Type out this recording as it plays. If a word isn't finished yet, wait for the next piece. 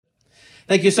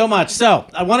Thank you so much. So,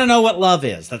 I want to know what love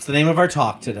is. That's the name of our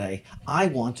talk today. I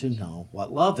want to know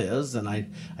what love is. And I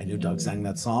knew Doug sang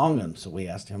that song, and so we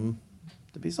asked him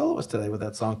to be soloist today with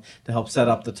that song to help set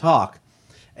up the talk.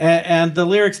 And the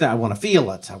lyrics now, I want to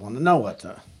feel it. I want to know it.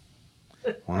 I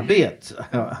want to be it.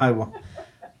 I want.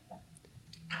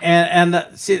 And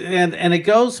it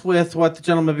goes with what the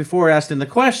gentleman before asked in the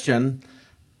question.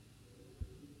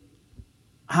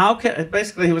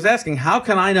 Basically he was asking, how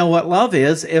can I know what love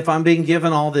is if I'm being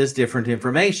given all this different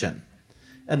information?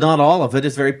 And not all of it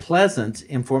is very pleasant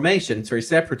information. It's very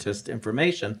separatist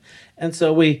information. And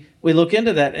so we look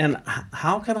into that, and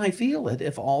how can I feel it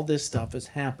if all this stuff is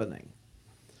happening?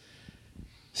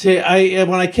 See,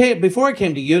 before I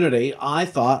came to Unity, I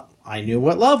thought I knew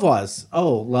what love was.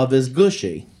 Oh, love is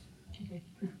gushy.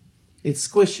 It's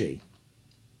squishy.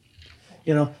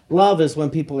 Love is when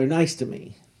people are nice to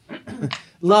me.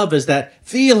 Love is that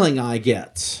feeling I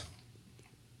get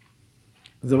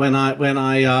when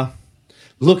I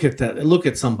look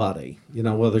at somebody.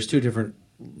 There's two different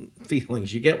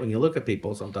feelings you get when you look at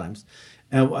people sometimes,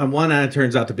 and one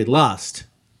turns out to be lust,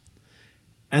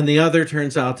 and the other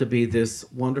turns out to be this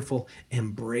wonderful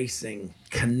embracing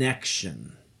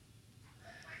connection.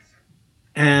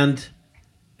 And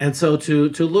so to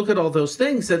look at all those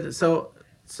things, and so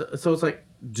it's like,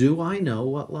 do I know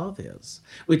what love is?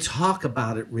 We talk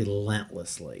about it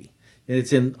relentlessly.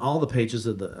 It's in all the pages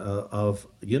of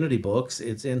Unity books.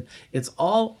 It's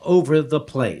all over the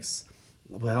place.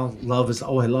 Well, love is,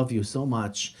 I love you so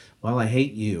much. Well, I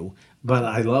hate you, but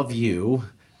I love you,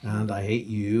 and I hate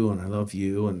you, and I love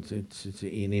you, and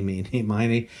to eeny, meeny,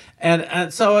 miny.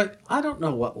 And so I don't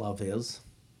know what love is.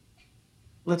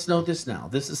 Let's know this now.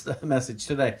 This is the message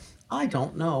today. I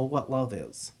don't know what love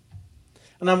is.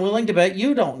 And I'm willing to bet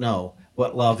you don't know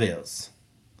what love is.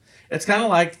 It's kind of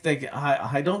like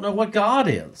I don't know what God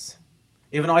is.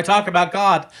 Even though I talk about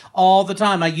God all the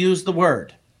time, I use the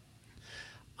word.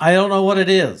 I don't know what it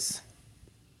is.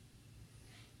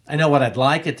 I know what I'd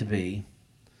like it to be,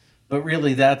 but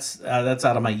really that's out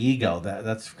of my ego.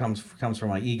 That comes from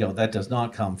my ego. That does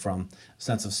not come from a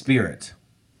sense of spirit.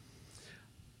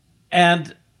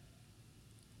 And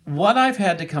what I've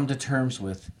had to come to terms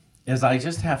with is I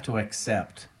just have to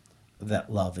accept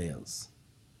that love is.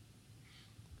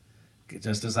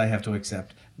 Just as I have to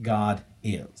accept God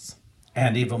is.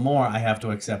 And even more, I have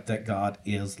to accept that God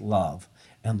is love,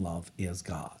 and love is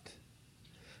God.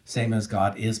 Same as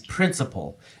God is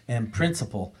principle, and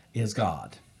principle is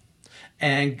God.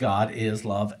 And God is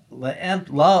love, and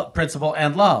love, principle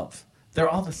and love. They're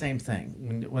all the same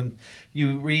thing. When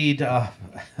you read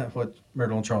what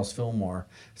Myrtle and Charles Fillmore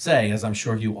say, as I'm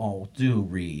sure you all do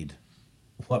read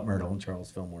what Myrtle and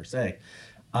Charles Fillmore say,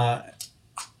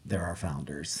 they're our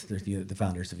founders. They're the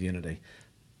founders of Unity.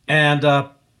 And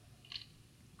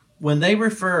when they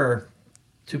refer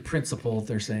to principle,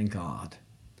 they're saying God.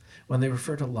 When they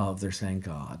refer to love, they're saying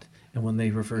God. And when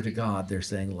they refer to God, they're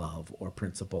saying love or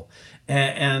principle.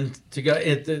 And to go,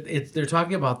 they're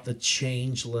talking about the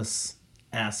changeless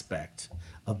aspect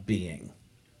of being.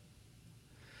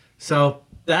 So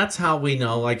that's how we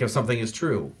know, like, if something is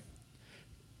true,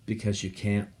 because you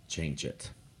can't change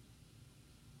it.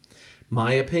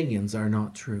 My opinions are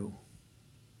not true.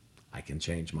 I can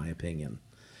change my opinion.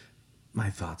 My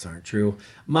thoughts aren't true.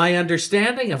 My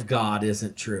understanding of God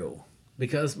isn't true,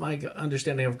 because my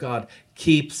understanding of God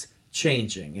keeps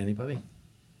changing. Anybody?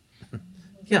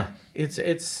 Yeah,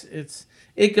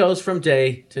 it goes from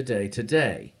day to day to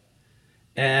day.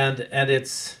 And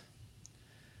it's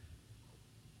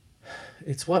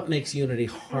what makes Unity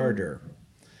harder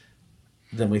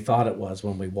than we thought it was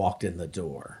when we walked in the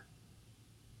door.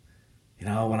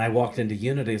 When I walked into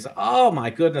Unity, it's, oh my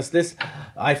goodness,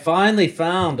 I finally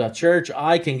found a church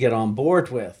I can get on board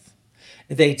with.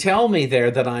 They tell me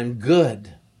there that I'm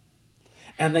good.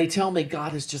 And they tell me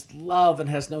God is just love and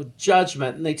has no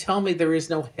judgment. And they tell me there is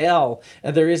no hell,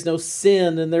 and there is no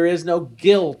sin, and there is no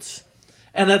guilt.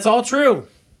 And that's all true.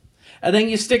 And then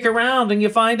you stick around and you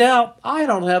find out, I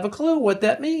don't have a clue what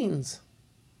that means.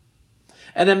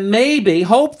 And then maybe,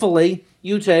 hopefully,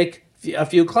 you take a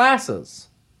few classes.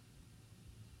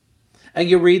 And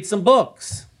you read some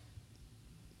books.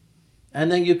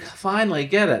 And then you finally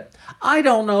get it. I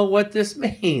don't know what this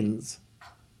means.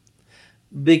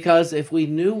 Because if we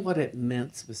knew what it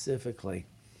meant specifically,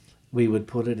 we would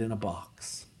put it in a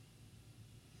box.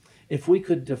 If we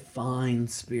could define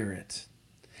spirit,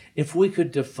 if we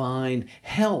could define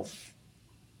health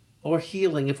or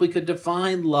healing, if we could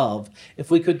define love, if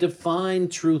we could define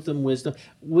truth and wisdom,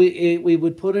 we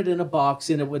would put it in a box,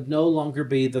 and it would no longer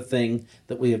be the thing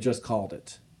that we have just called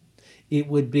it. It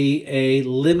would be a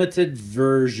limited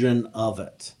version of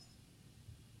it.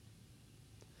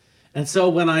 And so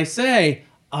when I say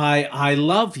I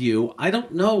love you, I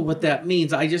don't know what that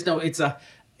means. I just know it's a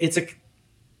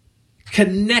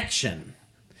connection.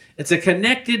 It's a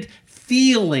connected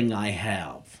feeling I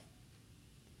have.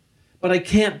 But I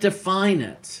can't define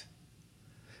it.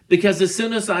 Because as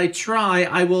soon as I try,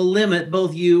 I will limit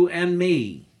both you and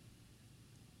me.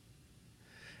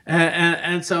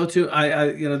 And so too,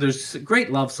 there's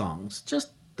great love songs,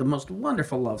 just the most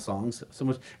wonderful love songs. So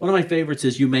much. One of my favorites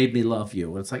is "You Made Me Love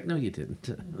You." It's like, no, you didn't.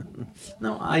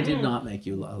 No, I did not make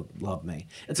you love me.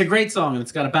 It's a great song, and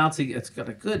it's got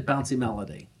a good bouncy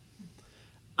melody.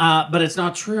 But it's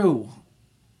not true.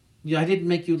 I didn't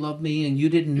make you love me, and you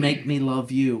didn't make me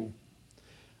love you.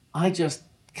 I just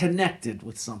connected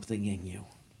with something in you,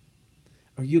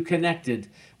 or you connected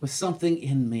with something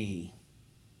in me.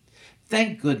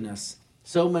 Thank goodness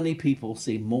so many people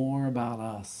see more about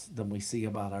us than we see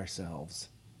about ourselves.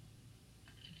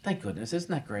 Thank goodness.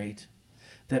 Isn't that great?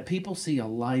 That people see a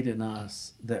light in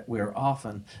us that we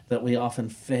often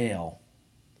fail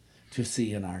to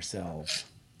see in ourselves.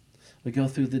 We go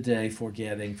through the day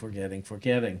forgetting.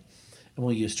 And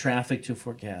we'll use traffic to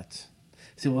forget.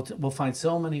 See, we'll find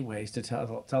so many ways to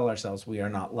tell ourselves we are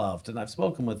not loved. And I've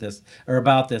spoken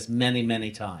about this many,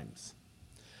 many times.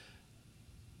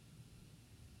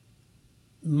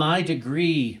 My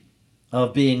degree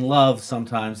of being loved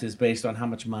sometimes is based on how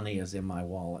much money is in my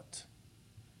wallet.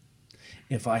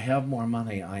 If I have more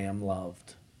money, I am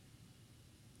loved.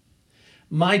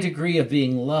 My degree of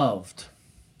being loved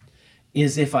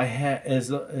is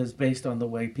is based on the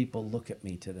way people look at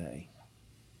me today.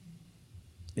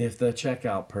 If the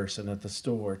checkout person at the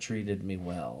store treated me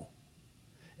well,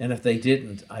 and if they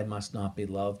didn't, I must not be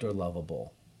loved or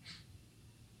lovable.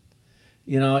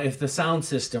 If the sound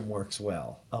system works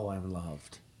well, oh, I'm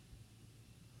loved.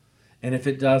 And if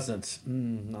it doesn't,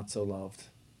 not so loved.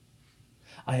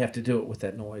 I have to do it with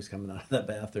that noise coming out of that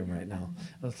bathroom right now.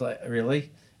 It's like,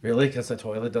 really? Really? Because the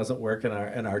toilet doesn't work in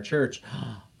our church.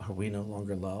 Are we no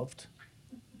longer loved?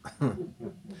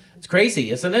 It's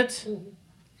crazy, isn't it?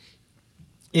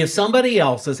 If somebody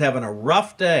else is having a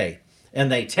rough day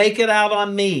and they take it out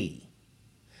on me,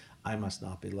 I must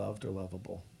not be loved or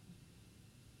lovable.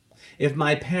 If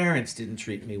my parents didn't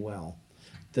treat me well,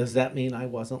 does that mean I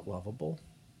wasn't lovable?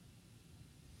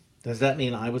 Does that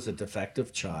mean I was a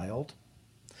defective child?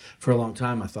 For a long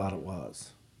time, I thought it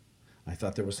was. I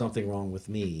thought there was something wrong with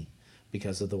me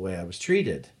because of the way I was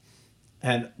treated,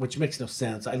 and which makes no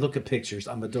sense. I look at pictures,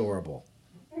 I'm adorable.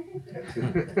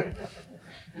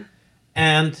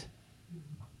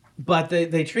 But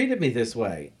they treated me this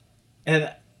way,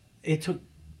 and it took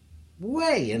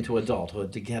way into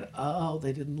adulthood to get,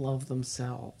 they didn't love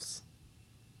themselves.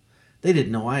 They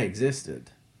didn't know I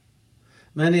existed.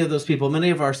 Many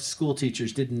of our school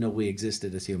teachers didn't know we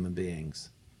existed as human beings.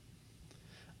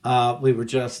 We were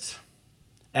just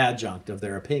adjunct of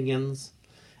their opinions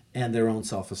and their own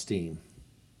self-esteem.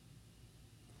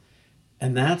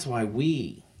 And that's why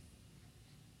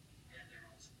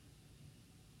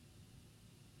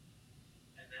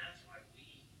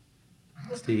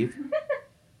Steve?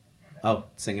 Oh,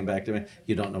 singing back to me.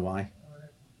 You don't know why?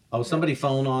 Oh, somebody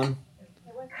phone on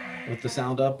with the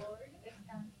sound up?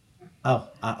 Oh,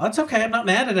 that's okay. I'm not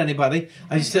mad at anybody.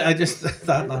 I just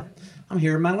thought, I'm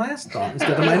hearing my last thought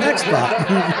instead of my next thought.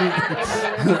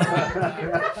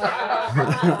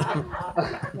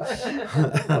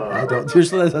 That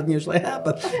doesn't usually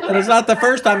happen. And it's not the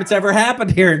first time it's ever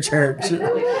happened here in church.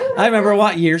 I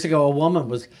remember years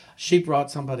ago, she brought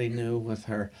somebody new with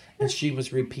her, and she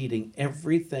was repeating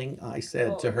everything I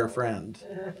said to her friend.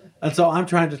 And so I'm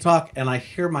trying to talk, and I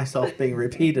hear myself being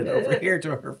repeated over here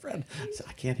to her friend. So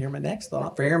I can't hear my next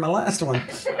thought for hearing my last one.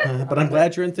 But I'm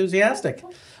glad you're enthusiastic.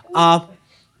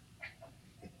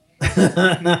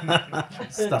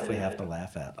 Stuff we have to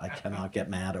laugh at. I cannot get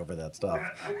mad over that stuff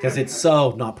because it's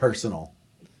so not personal.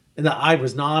 And I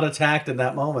was not attacked in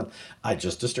that moment. I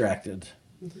just distracted.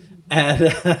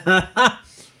 And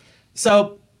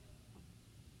so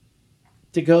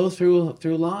to go through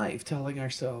life telling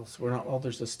ourselves we're not,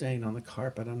 there's a stain on the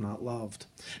carpet, I'm not loved.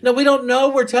 No, we don't know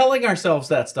we're telling ourselves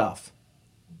that stuff.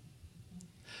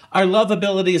 Our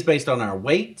lovability is based on our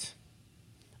weight,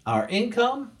 our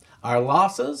income, our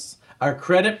losses, our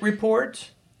credit report.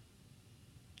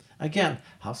 Again,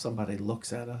 how somebody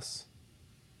looks at us.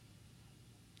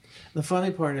 The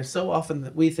funny part is so often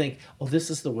that we think, this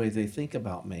is the way they think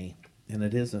about me. And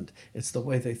it isn't. It's the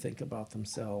way they think about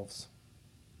themselves.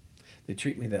 They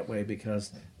treat me that way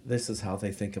because this is how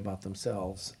they think about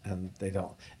themselves. And they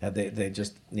don't. And they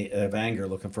just have anger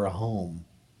looking for a home.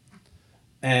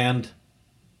 And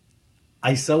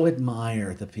I so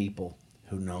admire the people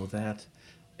who know that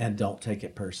and don't take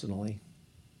it personally.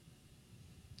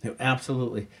 You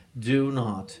absolutely do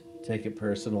not take it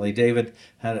personally. David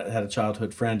had a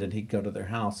childhood friend, and he'd go to their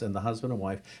house, and the husband and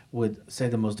wife would say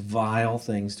the most vile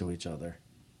things to each other.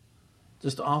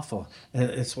 Just awful.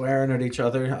 And swearing at each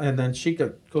other. And then she'd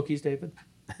go, cookies, David?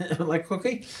 Like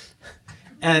cookie?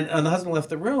 And the husband left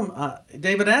the room.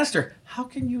 David asked her, how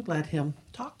can you let him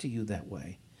talk to you that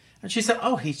way? And she said,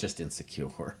 oh, he's just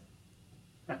insecure.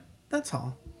 That's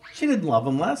all. She didn't love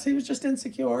him less. He was just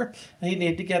insecure. And he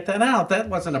needed to get that out. That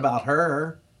wasn't about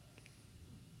her.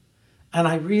 And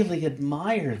I really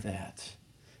admire that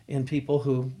in people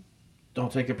who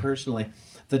don't take it personally,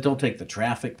 that don't take the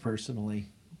traffic personally,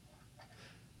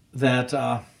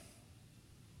 that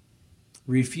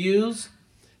refuse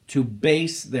to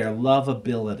base their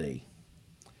lovability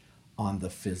on the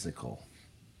physical.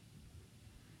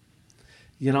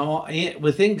 You know,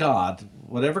 within God,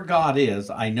 whatever God is,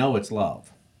 I know it's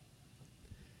love.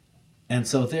 And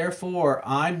so therefore,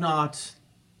 I'm not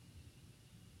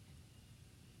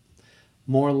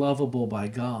more lovable by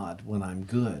God when I'm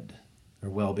good or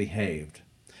well behaved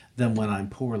than when I'm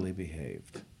poorly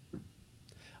behaved.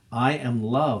 I am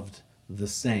loved the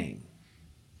same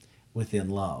within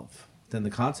love. Within the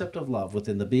concept of love,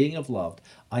 within the being of loved,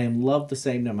 I am loved the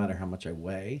same no matter how much I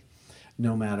weigh,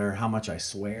 no matter how much I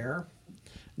swear,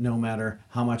 no matter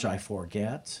how much I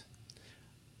forget.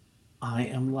 I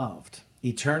am loved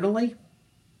eternally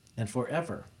and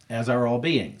forever, as are all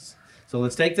beings. So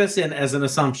let's take this in as an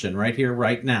assumption right here,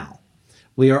 right now.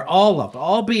 We are all loved.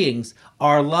 All beings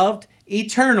are loved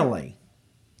eternally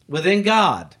within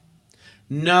God,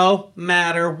 no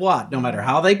matter what, no matter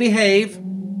how they behave,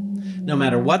 no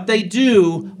matter what they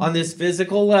do on this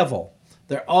physical level.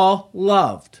 They're all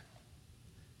loved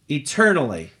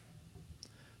eternally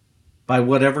by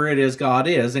whatever it is God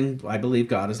is, and I believe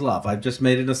God is love. I've just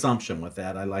made an assumption with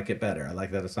that. I like it better. I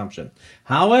like that assumption.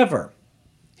 However,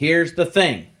 here's the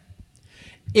thing.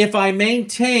 If I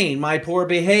maintain my poor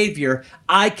behavior,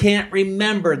 I can't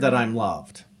remember that I'm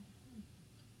loved.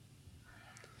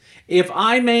 If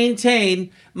I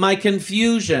maintain my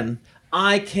confusion,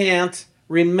 I can't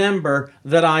remember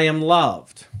that I am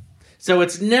loved. So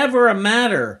it's never a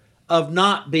matter of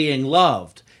not being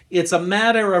loved. It's a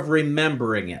matter of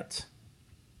remembering it.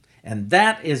 And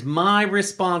that is my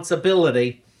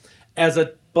responsibility as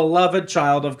a beloved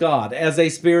child of God, as a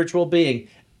spiritual being.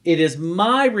 It is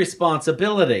my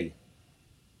responsibility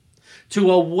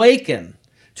to awaken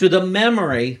to the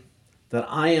memory that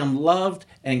I am loved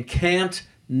and can't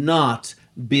not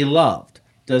be loved.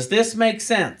 Does this make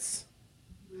sense?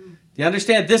 Do you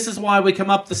understand? This is why we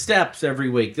come up the steps every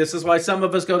week. This is why some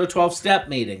of us go to 12-step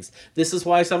meetings. This is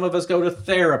why some of us go to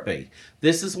therapy.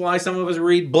 This is why some of us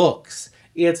read books.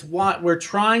 It's what we're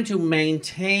trying to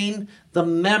maintain the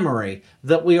memory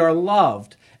that we are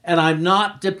loved, and I'm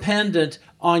not dependent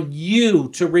on you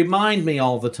to remind me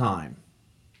all the time.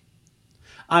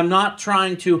 I'm not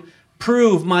trying to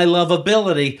prove my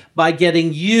lovability by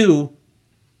getting you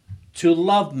to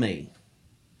love me.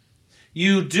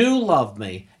 You do love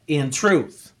me in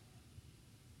truth.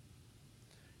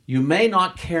 You may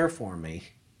not care for me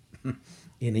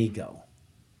in ego.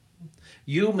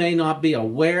 You may not be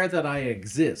aware that I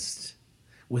exist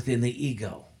within the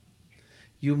ego.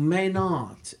 You may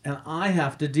not, and I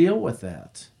have to deal with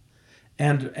that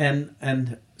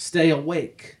and stay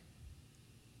awake.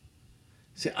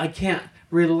 See, I can't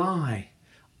rely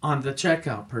on the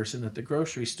checkout person at the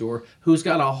grocery store who's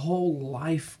got a whole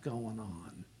life going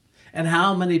on. And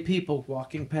how many people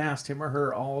walking past him or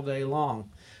her all day long?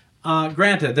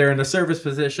 Granted, they're in a service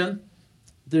position.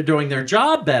 They're doing their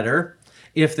job better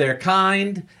if they're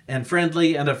kind and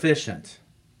friendly and efficient.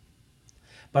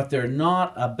 But they're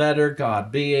not a better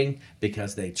God being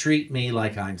because they treat me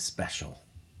like I'm special.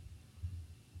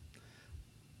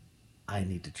 I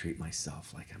need to treat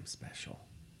myself like I'm special.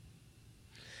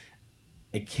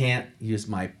 I can't use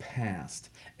my past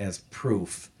as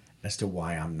proof as to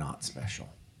why I'm not special.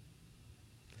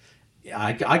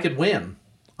 I could win.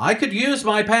 I could use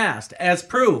my past as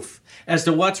proof as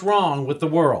to what's wrong with the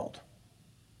world.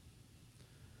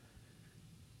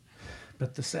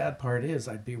 But the sad part is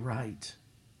I'd be right.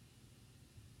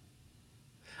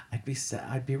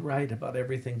 I'd be right about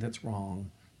everything that's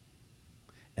wrong.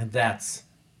 And that's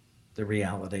the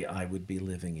reality I would be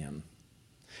living in.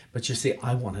 But you see,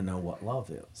 I want to know what love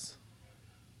is.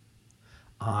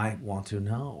 I want to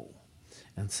know.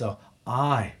 And so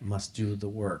I must do the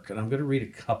work. And I'm going to read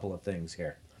a couple of things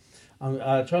here.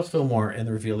 Charles Fillmore in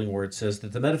The Revealing Word says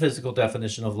that the metaphysical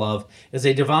definition of love is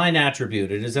a divine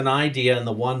attribute. It is an idea in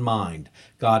the one mind.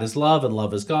 God is love, and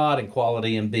love is God, and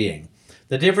quality and being.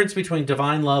 The difference between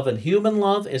divine love and human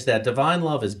love is that divine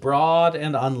love is broad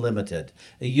and unlimited,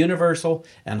 a universal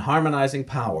and harmonizing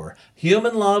power.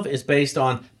 Human love is based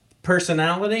on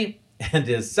personality and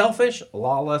is selfish,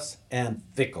 lawless, and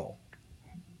fickle.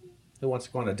 Who wants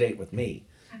to go on a date with me?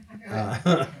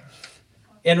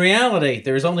 In reality,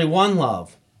 there is only one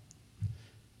love.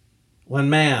 When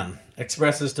man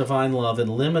expresses divine love in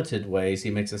limited ways,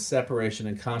 he makes a separation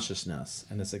in consciousness,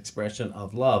 and this expression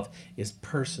of love is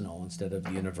personal instead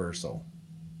of universal.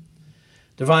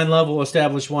 Divine love will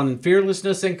establish one in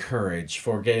fearlessness and courage,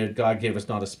 for God gave us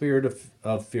not a spirit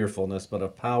of fearfulness, but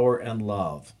of power and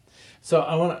love. So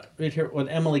I want to read here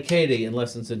what Emily Cady in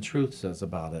Lessons in Truth says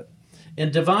about it.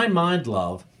 In divine mind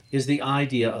love is the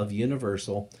idea of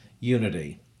universal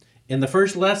unity. In the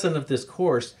first lesson of this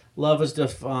course, love is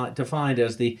defined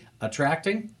as the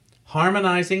attracting,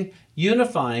 harmonizing,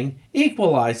 unifying,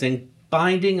 equalizing,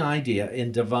 binding idea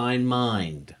in divine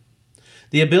mind.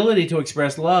 The ability to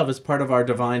express love is part of our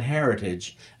divine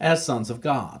heritage as sons of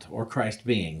God, or Christ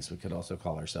beings, we could also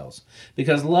call ourselves.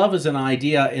 Because love is an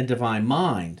idea in divine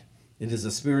mind, it is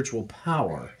a spiritual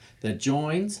power that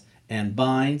joins and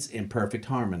binds in perfect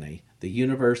harmony the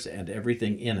universe and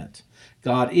everything in it.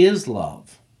 God is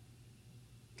love.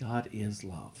 God is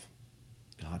love.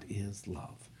 God is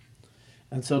love.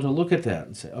 And so to look at that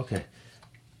and say, okay,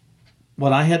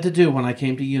 what I had to do when I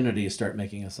came to Unity is start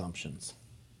making assumptions.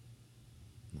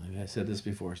 I said this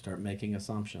before, start making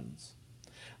assumptions.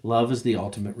 Love is the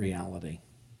ultimate reality,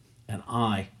 and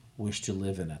I wish to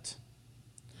live in it.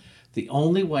 The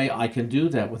only way I can do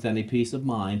that with any peace of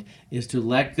mind is to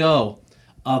let go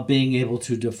of being able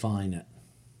to define it.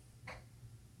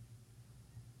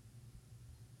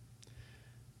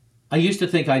 I used to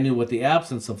think I knew what the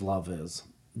absence of love is,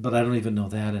 but I don't even know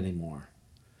that anymore.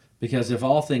 Because if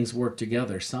all things work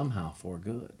together somehow for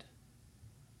good.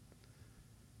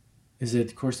 Is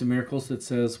it Course in Miracles that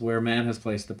says, where man has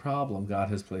placed the problem, God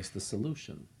has placed the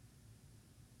solution?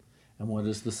 And what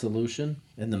is the solution?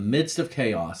 In the midst of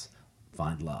chaos,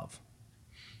 find love.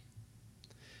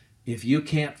 If you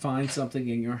can't find something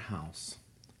in your house,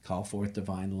 call forth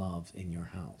divine love in your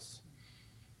house.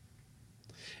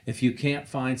 If you can't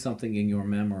find something in your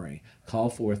memory,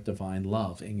 call forth divine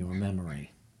love in your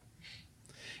memory.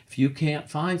 If you can't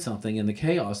find something in the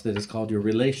chaos that is called your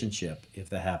relationship, if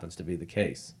that happens to be the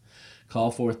case, call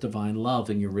forth divine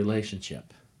love in your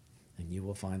relationship, and you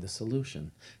will find the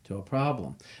solution to a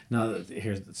problem. Now,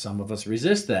 here's some of us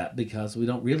resist that because we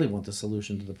don't really want the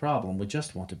solution to the problem. We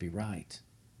just want to be right,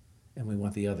 and we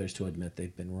want the others to admit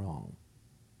they've been wrong.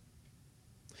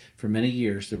 For many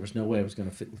years, there was no way I was going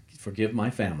to forgive my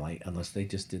family unless they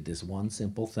just did this one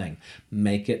simple thing.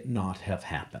 Make it not have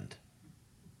happened.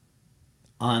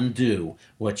 Undo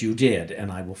what you did,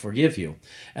 and I will forgive you.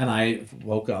 And I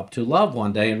woke up to love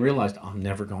one day and realized I'm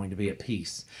never going to be at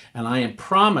peace. And I am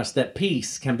promised that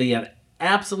peace can be an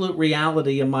absolute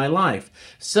reality in my life.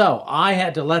 So I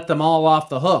had to let them all off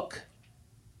the hook.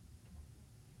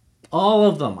 All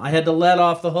of them. I had to let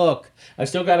off the hook. I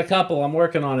still got a couple I'm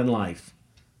working on in life.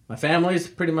 My family's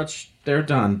pretty much, they're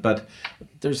done, but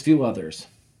there's a few others.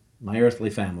 My earthly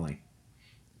family.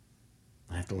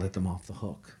 I have to let them off the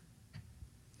hook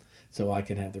so I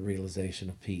can have the realization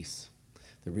of peace,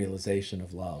 the realization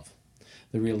of love,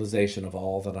 the realization of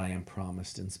all that I am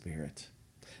promised in spirit,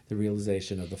 the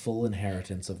realization of the full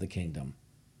inheritance of the kingdom.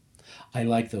 I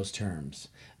like those terms.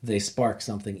 They spark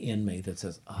something in me that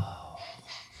says, oh,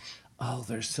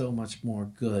 there's so much more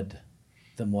good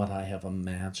than what I have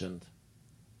imagined.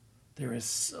 There is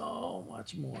so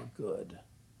much more good.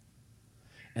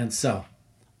 And so,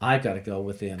 I've got to go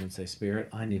within and say, Spirit,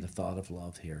 I need a thought of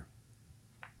love here.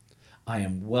 I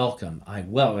am welcome.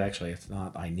 Actually, it's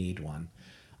not, I need one.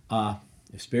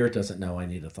 If Spirit doesn't know I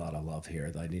need a thought of love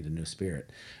here, I need a new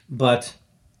spirit. But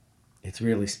it's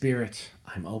really, Spirit,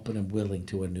 I'm open and willing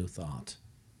to a new thought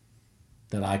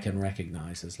that I can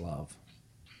recognize as love.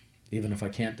 Even if I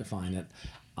can't define it,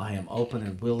 I am open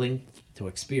and willing to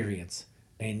experience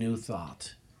a new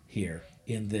thought here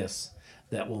in this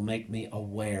that will make me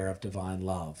aware of divine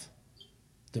love,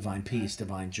 divine peace,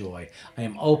 divine joy. I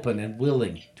am open and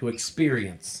willing to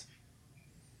experience.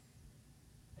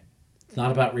 It's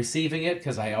not about receiving it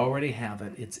because I already have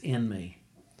it. It's in me.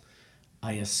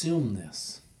 I assume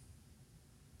this.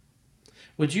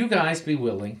 Would you guys be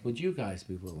willing? Would you guys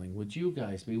be willing? Would you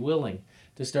guys be willing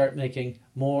to start making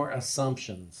more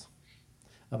assumptions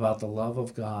about the love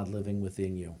of God living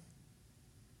within you?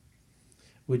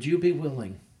 Would you be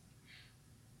willing,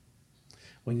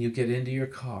 when you get into your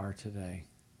car today,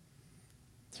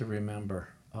 to remember,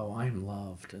 oh, I'm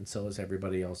loved, and so is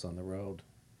everybody else on the road?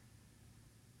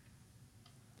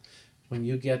 When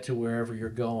you get to wherever you're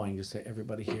going, you say,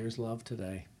 everybody here is loved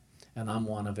today. And I'm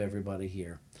one of everybody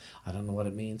here. I don't know what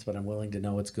it means, but I'm willing to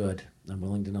know it's good. I'm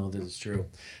willing to know that it's true.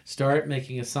 Start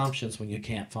making assumptions when you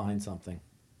can't find something.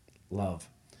 Love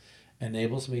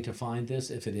enables me to find this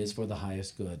if it is for the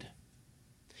highest good.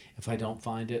 If I don't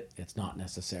find it, it's not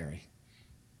necessary.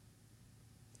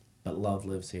 But love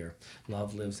lives here.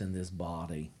 Love lives in this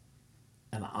body.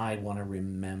 And I want to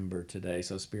remember today.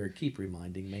 So Spirit, keep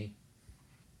reminding me.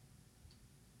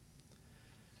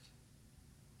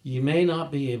 You may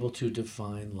not be able to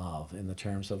define love in the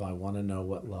terms of I want to know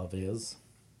what love is,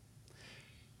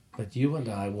 but you and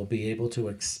I will be able to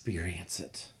experience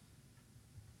it.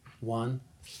 One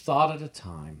thought at a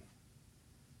time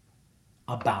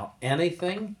about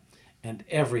anything and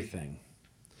everything.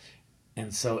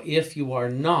 And so if you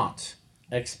are not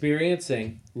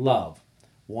experiencing love,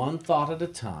 one thought at a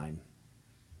time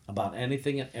about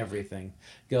anything and everything,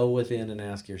 go within and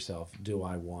ask yourself, do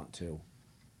I want to?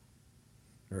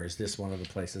 Or is this one of the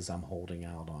places I'm holding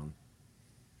out on?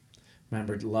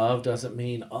 Remember, love doesn't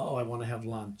mean, oh, I want to have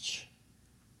lunch.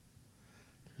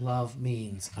 Love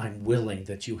means I'm willing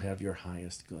that you have your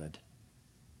highest good.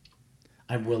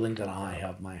 I'm willing that I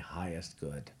have my highest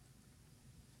good.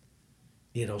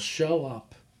 It'll show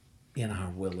up in our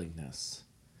willingness.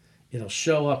 It'll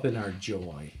show up in our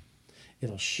joy.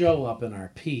 It'll show up in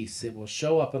our peace. It will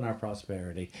show up in our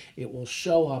prosperity. It will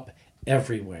show up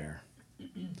everywhere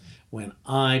when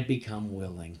I become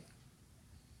willing.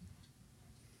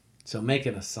 So make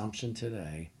an assumption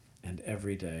today and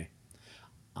every day.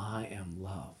 I am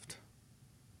loved.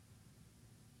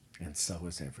 And so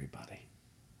is everybody.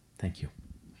 Thank you.